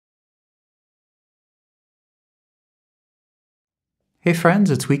Hey friends,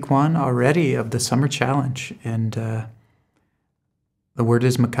 it's week 1 already of the summer challenge, and the word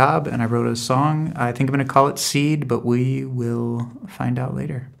is macabre, and I wrote a song. I think I'm going to call it Seed, but we will find out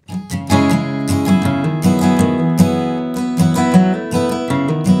later. A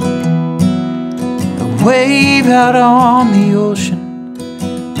wave out on the ocean,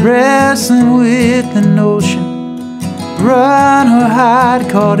 wrestling with the notion, run or hide,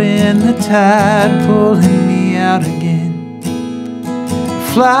 caught in the tide, pulling me out again.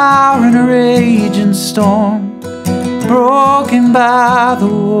 Flower in a raging storm, broken by the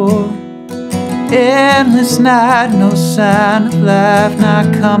war. Endless night, no sign of life,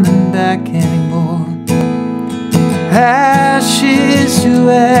 not coming back anymore. Ashes to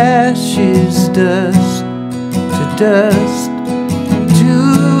ashes, dust to dust,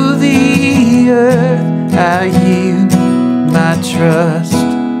 to the earth I yield my trust.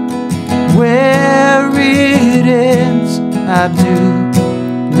 Where it ends, I do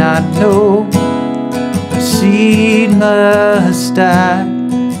not know. A seed must die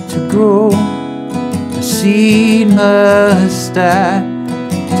to grow. A seed must die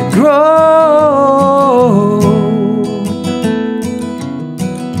to grow.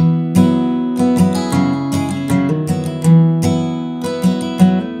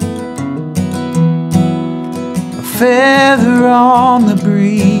 A feather on the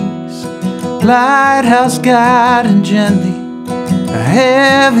breeze, lighthouse guiding gently. A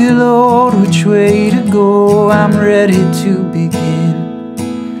heavy load, which way to go? I'm ready to begin.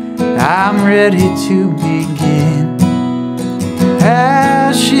 I'm ready to begin.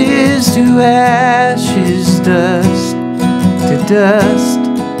 Ashes to ashes, dust to dust,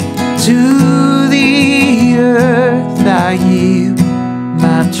 to the earth I yield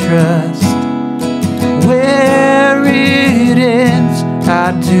my trust. Where it ends,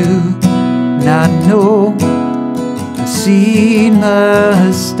 I do not know. A seed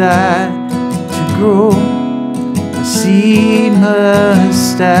must die to grow. A seed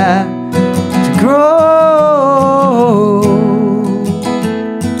must die to grow.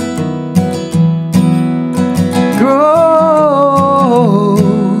 Grow.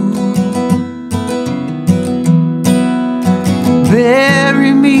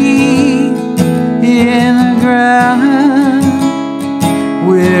 Bury me in the ground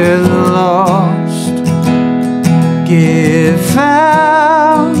where the lost get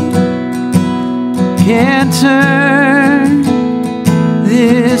found. Can't turn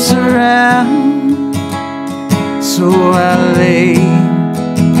this around, so I lay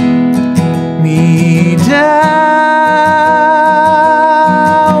me down.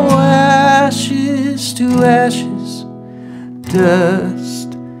 Ashes to ashes, dust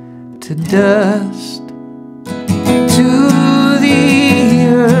to dust, to the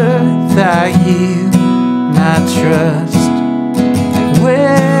earth I yield my trust.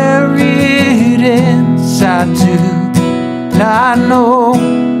 Where it ends, I do not know.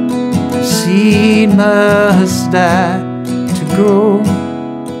 A seed must die to grow.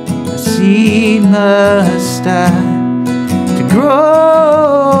 A seed must die to grow.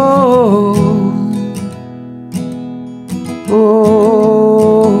 Oh,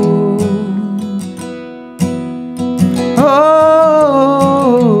 oh.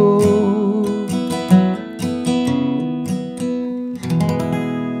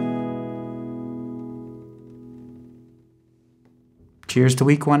 Cheers to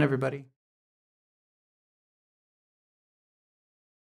week 1, everybody.